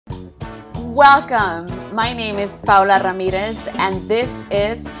Welcome. My name is Paula Ramirez, and this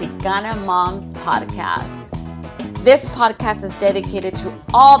is Chicana Moms Podcast. This podcast is dedicated to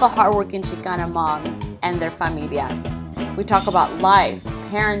all the hardworking Chicana moms and their familias. We talk about life,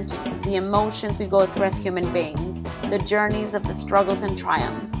 parenting, the emotions we go through as human beings, the journeys of the struggles and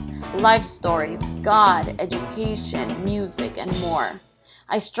triumphs, life stories, God, education, music, and more.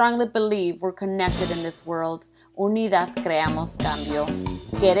 I strongly believe we're connected in this world. Unidas creamos cambio.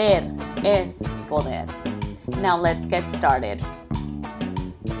 Querer es poder. Now let's get started.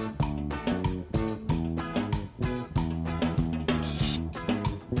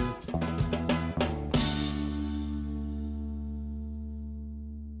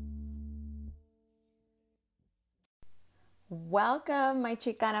 Welcome, my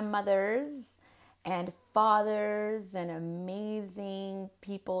Chicana mothers and fathers and amazing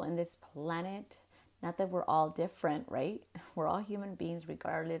people in this planet. Not that we're all different, right? We're all human beings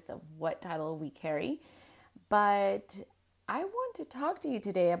regardless of what title we carry. But I want to talk to you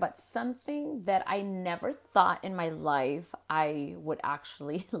today about something that I never thought in my life I would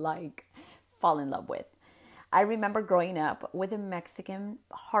actually fall in love with. I remember growing up with a Mexican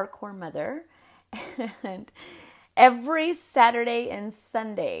hardcore mother, and every Saturday and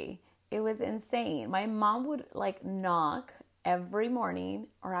Sunday, it was insane. My mom would knock every morning,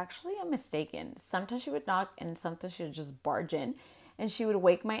 or actually I'm mistaken. Sometimes she would knock and sometimes she would just barge in, and she would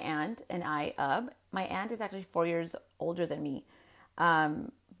wake my aunt and I up. My aunt is actually 4 years older than me.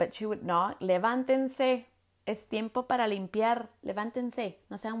 But she would knock, levántense, es tiempo para limpiar, levántense,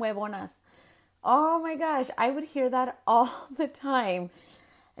 no sean huevonas. Oh my gosh, I would hear that all the time.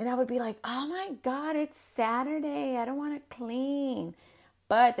 And I would be like, oh my God, it's Saturday. I don't want to clean.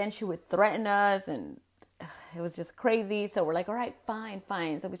 But then she would threaten us and it was just crazy. So we're like, all right, fine.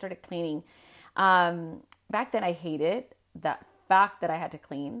 So we started cleaning. Back then I hated that fact that I had to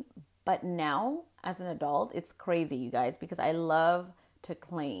clean. But now as an adult, it's crazy, you guys, because I love to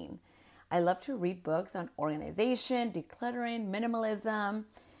clean. I love to read books on organization, decluttering, minimalism.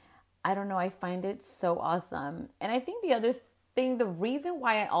 I don't know. I find it so awesome. And I think the reason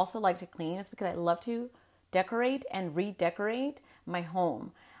why I also like to clean is because I love to decorate and redecorate my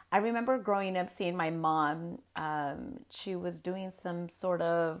home. I remember growing up seeing my mom, she was doing some sort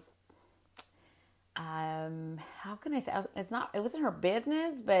of, how can I say, it wasn't her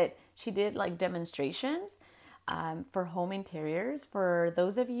business, but she did demonstrations for home interiors. For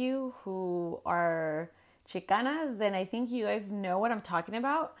those of you who are Chicanas, then I think you guys know what I'm talking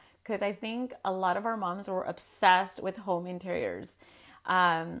about, because I think a lot of our moms were obsessed with home interiors.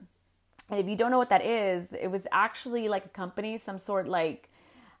 If you don't know what that is, it was actually like a company, some sort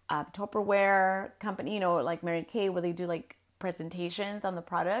Tupperware company, like Mary Kay, where they do presentations on the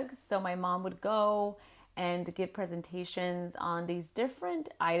products. So my mom would go and give presentations on these different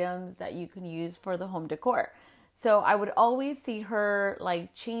items that you can use for the home decor. So I would always see her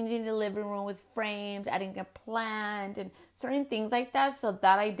changing the living room with frames, adding a plant and certain things like that. So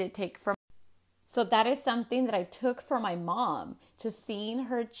that is something that I took from my mom, just seeing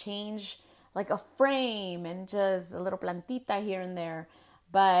her change a frame and just a little plantita here and there.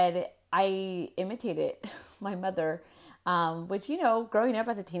 But I imitated my mother, which, growing up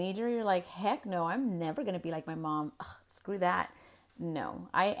as a teenager, you're like, heck no, I'm never going to be like my mom. Ugh, screw that. No,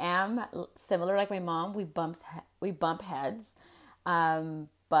 I am similar like my mom. We bump heads.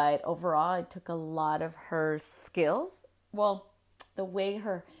 But overall, I took a lot of her skills. Well, the way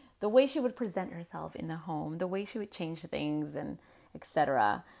she would present herself in the home, the way she would change things and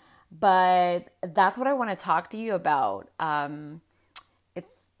etc. But that's what I want to talk to you about. It's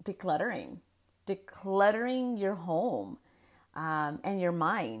decluttering your home, and your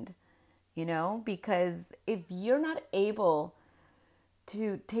mind, because if you're not able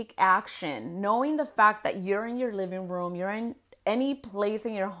to take action, knowing the fact that you're in your living room, you're in any place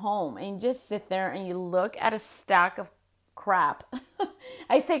in your home, and you just sit there and you look at a stack of crap.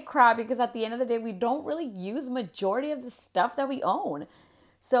 I say crap because at the end of the day, we don't really use majority of the stuff that we own.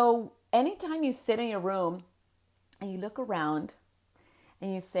 So anytime you sit in your room and you look around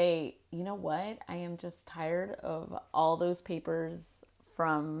and you say, you know what, I am just tired of all those papers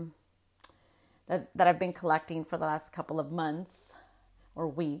from that I've been collecting for the last couple of months or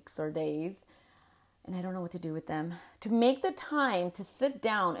weeks or days, and I don't know what to do with them. To make the time to sit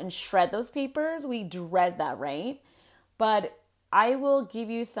down and shred those papers, we dread that, right? But I will give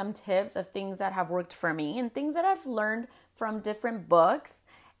you some tips of things that have worked for me and things that I've learned from different books,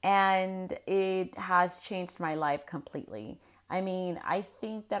 and it has changed my life completely. I mean, I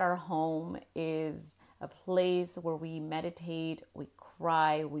think that our home is a place where we meditate, we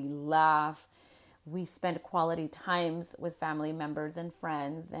cry, we laugh, we spend quality times with family members and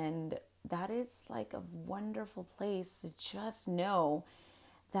friends, and that is like a wonderful place to just know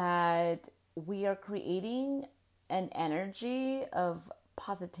that we are creating an energy of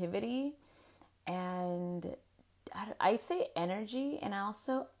positivity. And I say energy, and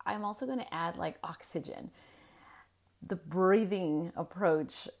I'm also going to add like oxygen. The breathing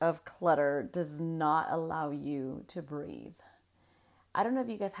approach of clutter does not allow you to breathe. I don't know if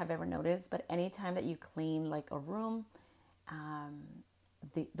you guys have ever noticed, but anytime that you clean like a room,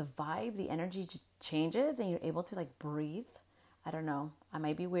 the vibe, the energy just changes and you're able to like breathe. I don't know. I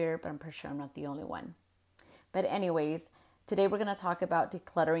might be weird, but I'm pretty sure I'm not the only one. But anyways, today we're going to talk about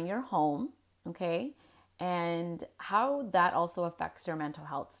decluttering your home, okay? And how that also affects your mental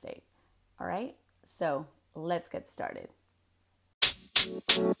health state. All right? So let's get started.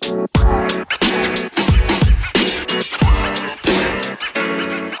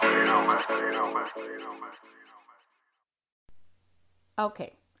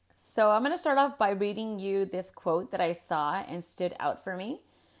 Okay, so I'm going to start off by reading you this quote that I saw and stood out for me.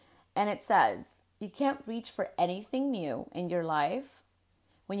 And it says, "You can't reach for anything new in your life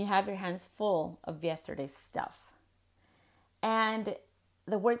when you have your hands full of yesterday's stuff." And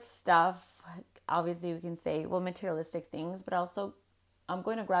the word stuff, obviously we can say, well, materialistic things, but also I'm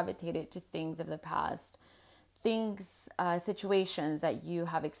going to gravitate it to things of the past, things, situations that you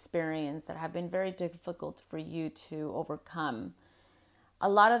have experienced that have been very difficult for you to overcome. A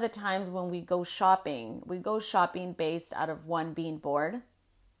lot of the times when we go shopping based out of one, being bored,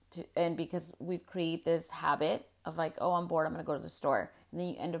 and because we create this habit of like, oh, I'm bored, I'm going to go to the store. And then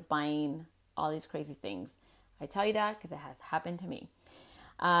you end up buying all these crazy things. I tell you that because it has happened to me.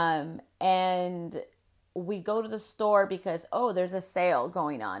 And we go to the store because, oh, there's a sale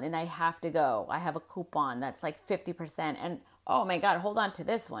going on and I have to go. I have a coupon that's like 50%. And oh my God, hold on to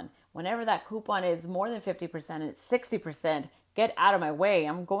this one. Whenever that coupon is more than 50%, it's 60%, get out of my way.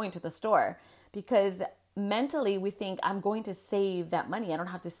 I'm going to the store. Because mentally we think I'm going to save that money. I don't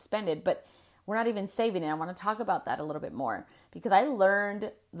have to spend it, but we're not even saving it. I want to talk about that a little bit more because I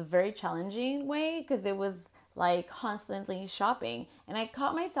learned the very challenging way because it was like constantly shopping, and I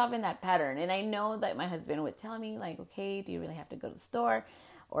caught myself in that pattern. And I know that my husband would tell me like, okay, do you really have to go to the store?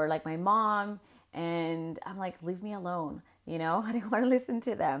 Or like my mom, and I'm like, leave me alone. I didn't want to listen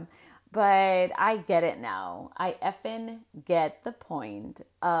to them. But I get it now. I effing get the point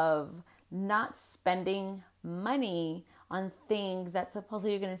of not spending money on things that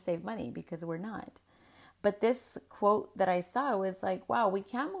supposedly you're going to save money, because we're not. But this quote that I saw was like, wow, we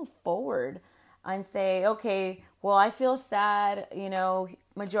can't move forward and say, okay, well, I feel sad,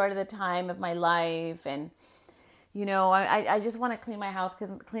 majority of the time of my life. And, I just want to clean my house because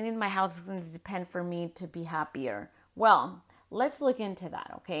cleaning my house is going to depend for me to be happier. Well, let's look into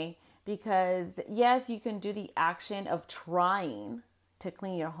that, okay? Because yes, you can do the action of trying to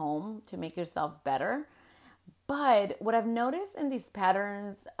clean your home to make yourself better. But what I've noticed in these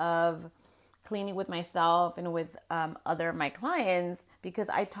patterns of cleaning with myself and with other of my clients, because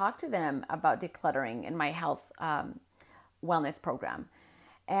I talk to them about decluttering in my health wellness program.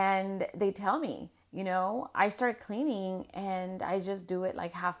 And they tell me, I start cleaning and I just do it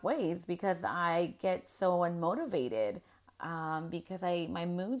like halfway because I get so unmotivated because my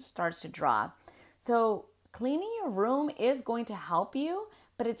mood starts to drop. So cleaning your room is going to help you,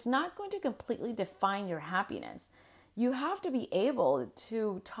 but it's not going to completely define your happiness. You have to be able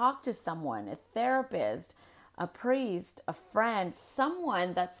to talk to someone, a therapist, a priest, a friend,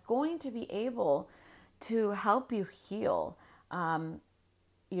 someone that's going to be able to help you heal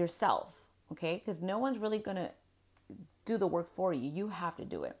yourself, okay? Because no one's really going to do the work for you. You have to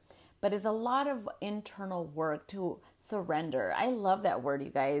do it. But it's a lot of internal work to surrender. I love that word, you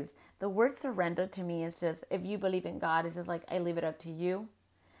guys. The word surrender to me is just, if you believe in God, it's just like, I leave it up to you.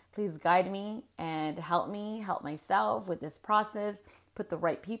 Please guide me and help myself with this process, put the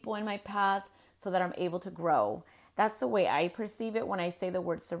right people in my path so that I'm able to grow. That's the way I perceive it when I say the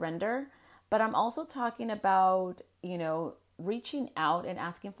word surrender. But I'm also talking about, reaching out and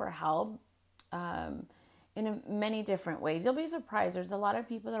asking for help in many different ways. You'll be surprised. There's a lot of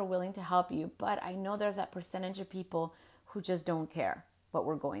people that are willing to help you, but I know there's that percentage of people who just don't care what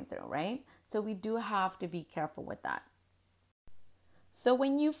we're going through, right? So we do have to be careful with that. So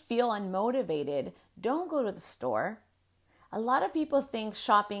when you feel unmotivated, don't go to the store. A lot of people think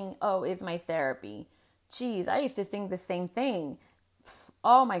shopping, is my therapy. Geez, I used to think the same thing.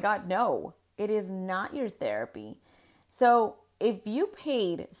 Oh my God, no, it is not your therapy. So if you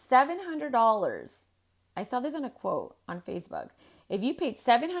paid $700, I saw this in a quote on Facebook. If you paid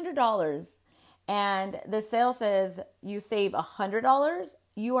 $700 and the sale says you save $100,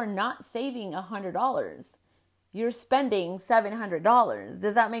 you are not saving $100. you're spending $700.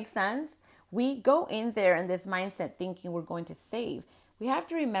 Does that make sense? We go in there in this mindset thinking we're going to save. We have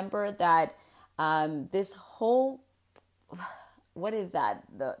to remember that this whole, what is that?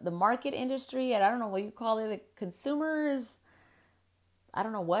 The market industry, and I don't know what you call it, the consumers, I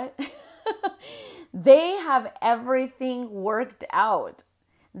don't know what. They have everything worked out.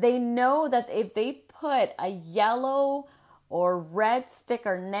 They know that if they put a yellow or red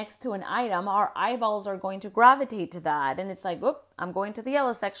sticker next to an item, our eyeballs are going to gravitate to that. And it's like, whoop, I'm going to the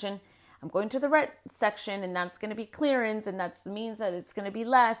yellow section. I'm going to the red section, and that's going to be clearance, and that means that it's going to be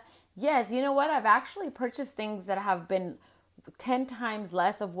less. Yes, you know what? I've actually purchased things that have been 10 times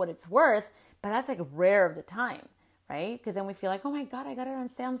less of what it's worth, but that's like rare of the time, right? Because then we feel like, oh my God, I got it on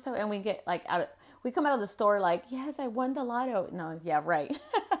sale. So, and we get like we come out of the store like, yes, I won the lotto. No, yeah, right.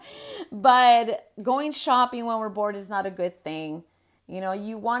 But going shopping when we're bored is not a good thing. You know,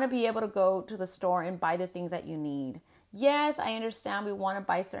 you want to be able to go to the store and buy the things that you need. Yes, I understand we want to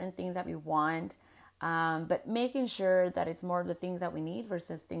buy certain things that we want, but making sure that it's more of the things that we need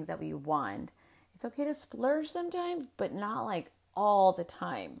versus things that we want. It's okay to splurge sometimes, but not like all the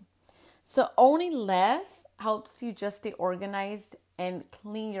time. So owning less helps you just stay organized and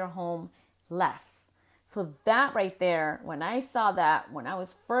clean your home less. So that right there, when I saw that, when I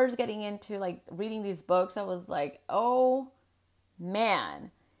was first getting into like reading these books, I was like, oh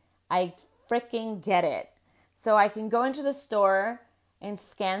man, I freaking get it. So I can go into the store and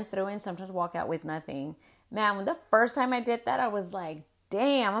scan through and sometimes walk out with nothing. Man, when the first time I did that, I was like,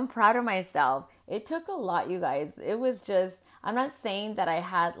 damn, I'm proud of myself. It took a lot, you guys. It was just, I'm not saying that I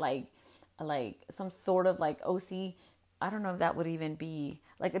had like some sort of like OC. I don't know if that would even be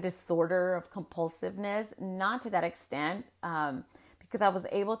like a disorder of compulsiveness. Not to that extent, because I was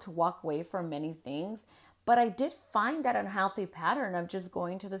able to walk away from many things. But I did find that unhealthy pattern of just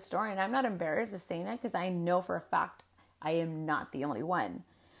going to the store. And I'm not embarrassed of saying that because I know for a fact I am not the only one.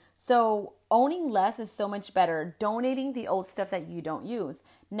 So owning less is so much better. Donating the old stuff that you don't use.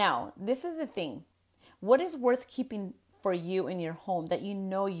 Now, this is the thing. What is worth keeping for you in your home that you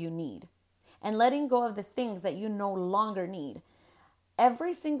know you need? And letting go of the things that you no longer need.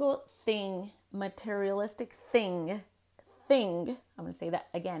 Every single thing, materialistic thing, I'm going to say that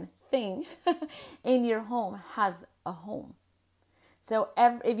again, thing in your home has a home. So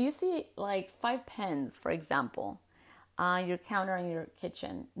if you see like 5 pens, for example, on your counter in your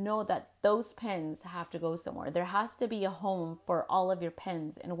kitchen, know that those pens have to go somewhere. There has to be a home for all of your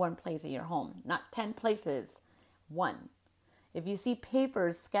pens in one place in your home, not 10 places, one. If you see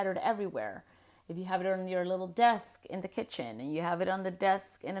papers scattered everywhere, if you have it on your little desk in the kitchen and you have it on the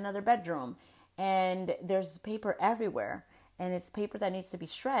desk in another bedroom and there's paper everywhere and it's paper that needs to be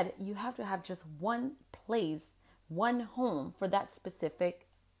shredded, you have to have just one place, one home for that specific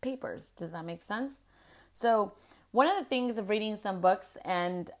papers. Does that make sense? So one of the things of reading some books,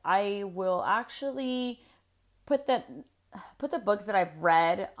 and I will actually put the books that I've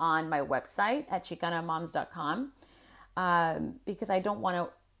read on my website at chicanamoms.com because I don't want to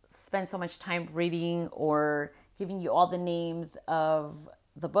spend so much time reading or giving you all the names of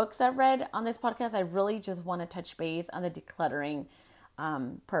the books I've read on this podcast. I really just want to touch base on the decluttering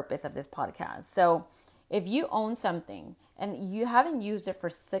purpose of this podcast. So if you own something and you haven't used it for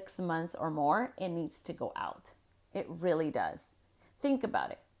 6 months or more, it needs to go out. It really does. Think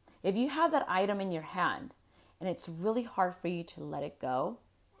about it. If you have that item in your hand and it's really hard for you to let it go,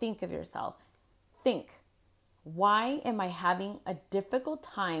 think of yourself. Think, why am I having a difficult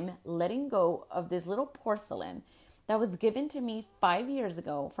time letting go of this little porcelain that was given to me 5 years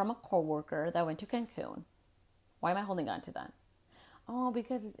ago from a coworker that went to Cancun? Why am I holding on to that? Oh,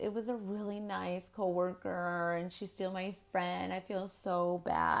 because it was a really nice coworker and she's still my friend. I feel so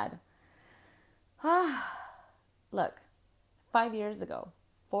bad. Look, 5 years ago,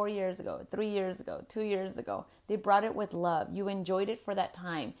 4 years ago, 3 years ago, 2 years ago, they brought it with love. You enjoyed it for that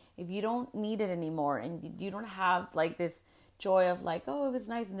time. If you don't need it anymore and you don't have like this joy of like, oh, it was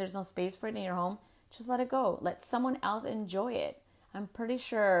nice and there's no space for it in your home, just let it go. Let someone else enjoy it. I'm pretty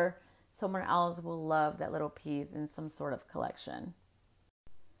sure someone else will love that little piece in some sort of collection.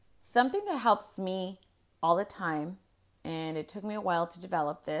 Something that helps me all the time, and it took me a while to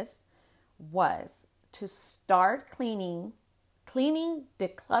develop this, was to start cleaning. Cleaning,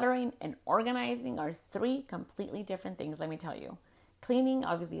 decluttering, and organizing are 3 completely different things, let me tell you. Cleaning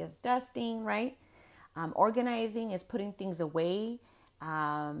obviously is dusting, right? Organizing is putting things away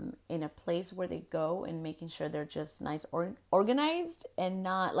in a place where they go and making sure they're just nice organized and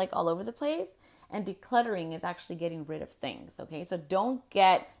not like all over the place. And decluttering is actually getting rid of things, okay? So don't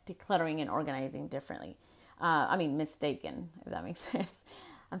get decluttering and organizing differently. Mistaken, if that makes sense.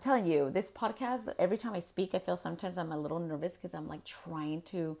 I'm telling you, this podcast, every time I speak, I feel sometimes I'm a little nervous because I'm like trying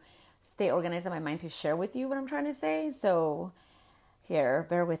to stay organized in my mind to share with you what I'm trying to say. So here,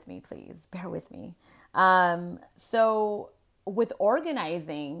 bear with me, please. Bear with me. So with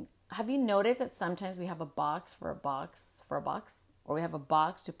organizing, have you noticed that sometimes we have a box for a box for a box? Or we have a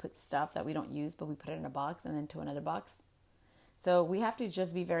box to put stuff that we don't use, but we put it in a box and then to another box? So we have to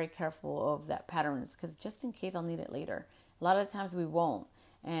just be very careful of that patterns, because just in case I'll need it later. A lot of times we won't.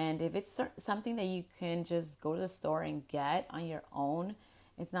 And if it's something that you can just go to the store and get on your own,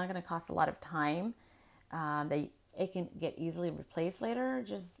 it's not going to cost a lot of time, that it can get easily replaced later.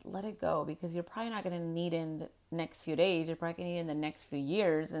 Just let it go, because you're probably not going to need it in the next few days. You're probably going to need it in the next few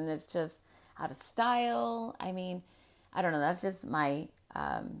years, and it's just out of style. I mean, I don't know. That's just my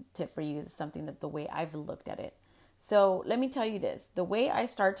tip for you, is something that the way I've looked at it. So let me tell you this. The way I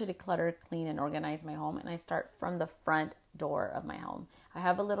start to declutter, clean, and organize my home, and I start from the front door of my home. I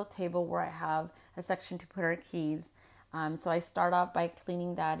have a little table where I have a section to put our keys. So I start off by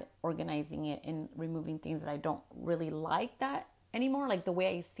cleaning that, organizing it, and removing things that I don't really like that anymore. Like the way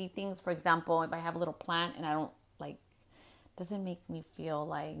I see things. For example, if I have a little plant and I don't like, doesn't make me feel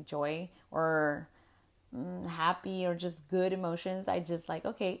like joy or happy or just good emotions, I just like,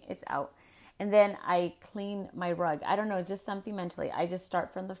 okay, it's out. And then I clean my rug. I don't know, just something mentally. I just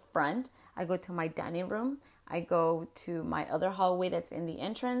start from the front. I go to my dining room. I go to my other hallway that's in the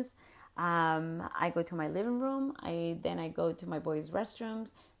entrance. I go to my living room. Then I go to my boys'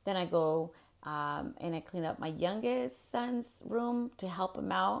 restrooms. Then I go and I clean up my youngest son's room to help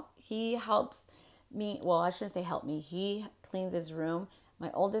him out. He helps me. Well, I shouldn't say help me. He cleans his room. My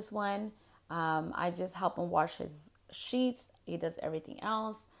oldest one, I just help him wash his sheets. He does everything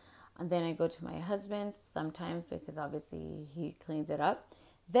else. And then I go to my husband's sometimes, because obviously he cleans it up.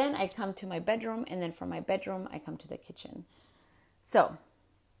 Then I come to my bedroom, and then from my bedroom, I come to the kitchen. So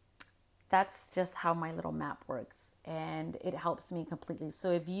that's just how my little map works, and it helps me completely.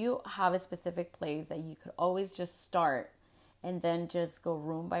 So if you have a specific place that you could always just start and then just go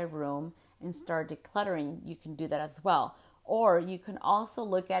room by room and start decluttering, you can do that as well. Or you can also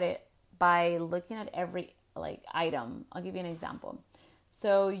look at it by looking at every item. I'll give you an example.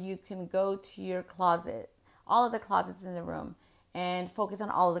 So you can go to your closet, all of the closets in the room, and focus on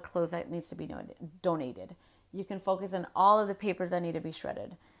all of the clothes that needs to be donated. You can focus on all of the papers that need to be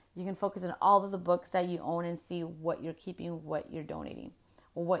shredded. You can focus on all of the books that you own and see what you're keeping, what you're donating,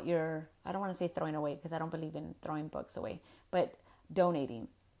 or what you're, I don't want to say throwing away, because I don't believe in throwing books away, but donating.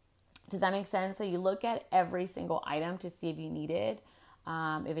 Does that make sense? So you look at every single item to see if you need it,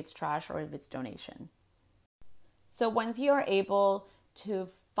 if it's trash or if it's donation. So once you are able to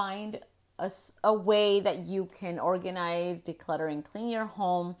find a way that you can organize, declutter, and clean your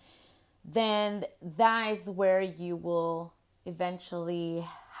home, then that is where you will eventually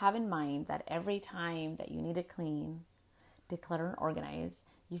have in mind that every time that you need to clean, declutter, and organize,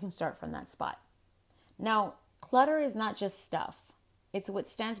 you can start from that spot. Now, clutter is not just stuff. It's what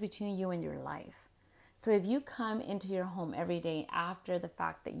stands between you and your life. So if you come into your home every day after the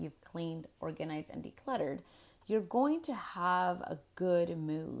fact that you've cleaned, organized, and decluttered, you're going to have a good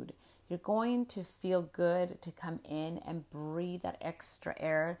mood. You're going to feel good to come in and breathe that extra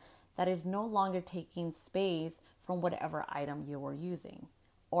air that is no longer taking space from whatever item you were using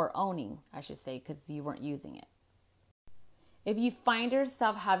or owning, I should say, because you weren't using it. If you find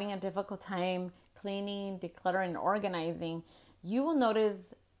yourself having a difficult time cleaning, decluttering, and organizing, you will notice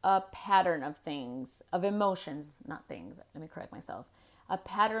a pattern of things, of emotions, not things, let me correct myself, a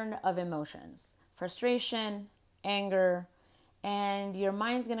pattern of emotions, frustration, anger, and your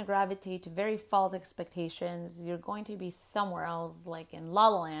mind's going to gravitate to very false expectations. You're going to be somewhere else, like in La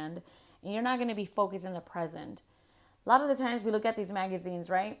La Land, and you're not going to be focused in the present. A lot of the times we look at these magazines,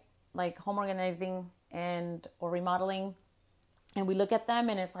 right? Like home organizing or remodeling, and we look at them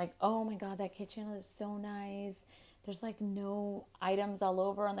and it's like, oh my God, that kitchen is so nice. There's like no items all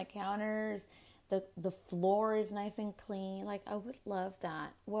over on the counters. The floor is nice and clean. Like, I would love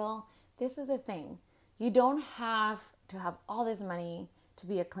that. Well, this is the thing. You don't have to have all this money to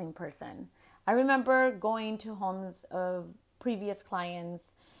be a clean person. I remember going to homes of previous clients,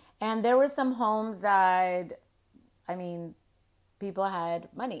 and there were some homes that, people had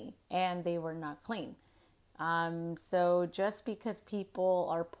money and they were not clean. So just because people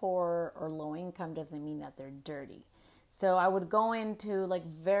are poor or low income doesn't mean that they're dirty. So I would go into like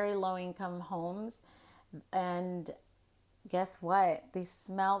very low income homes, and guess what? They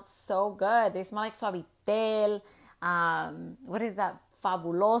smell so good. They smell like Suavitel. What is that?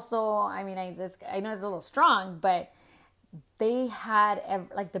 Fabuloso. I know it's a little strong, but they had,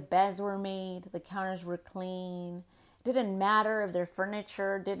 like, the beds were made, the counters were clean, It didn't matter if their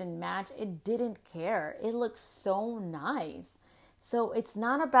furniture didn't match. It didn't care. It looked so nice. So it's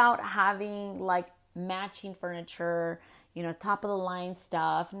not about having like matching furniture, top of the line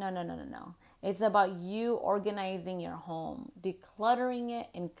stuff. No, no, no, no, no. It's about you organizing your home, decluttering it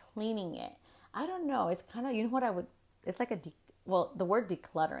and cleaning it. I don't know. It's kind of, what I would, it's like the word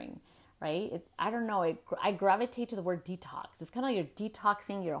decluttering, right? I don't know. I gravitate to the word detox. It's kind of like you're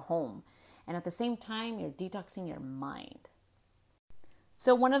detoxing your home. And at the same time, you're detoxing your mind.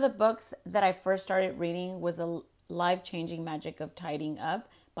 So one of the books that I first started reading was The Life-Changing Magic of Tidying Up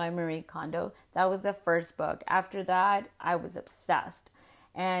by Marie Kondo. That was the first book. After that, I was obsessed.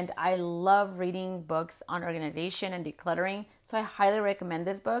 And I love reading books on organization and decluttering. So I highly recommend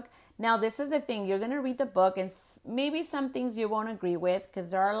this book. Now, this is the thing. You're going to read the book and maybe some things you won't agree with,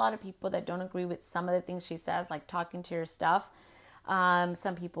 because there are a lot of people that don't agree with some of the things she says, like talking to your stuff.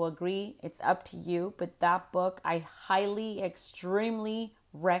 Some people agree. It's up to you. But that book, I highly, extremely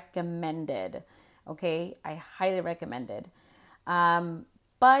recommended. Okay? I highly recommended.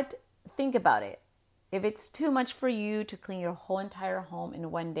 But think about it. If it's too much for you to clean your whole entire home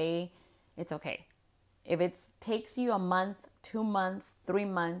in one day, it's okay. If it takes you a month, 2 months, 3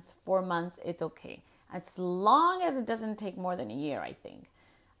 months, 4 months, it's okay. As long as it doesn't take more than a year, I think.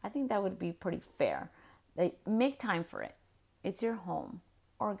 I think that would be pretty fair. Make time for it. It's your home.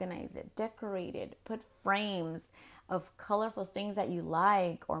 Organize it, decorate it, put frames of colorful things that you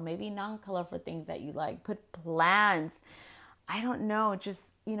like, or maybe non-colorful things that you like. Put plants. I don't know, just,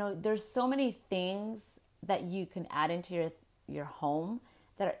 there's so many things that you can add into your home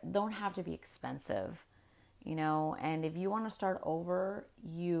that don't have to be expensive, and if you want to start over,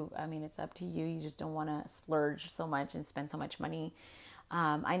 it's up to you. You just don't want to splurge so much and spend so much money.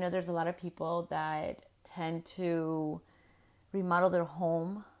 I know there's a lot of people that tend to remodel their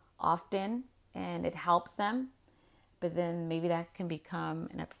home often and it helps them, but then maybe that can become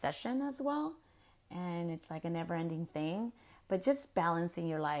an obsession as well, and it's like a never-ending thing. But just balancing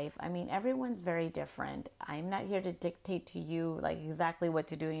your life. Everyone's very different. I'm not here to dictate to you like exactly what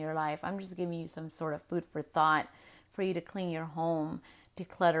to do in your life. I'm just giving you some sort of food for thought for you to clean your home,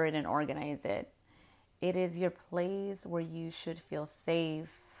 declutter it, and organize it. It is your place where you should feel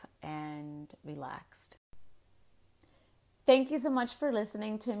safe and relaxed. Thank you so much for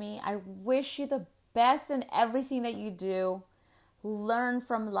listening to me. I wish you the best in everything that you do. Learn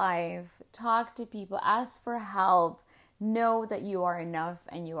from life. Talk to people. Ask for help. Know that you are enough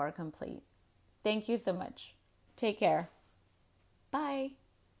and you are complete. Thank you so much. Take care. Bye.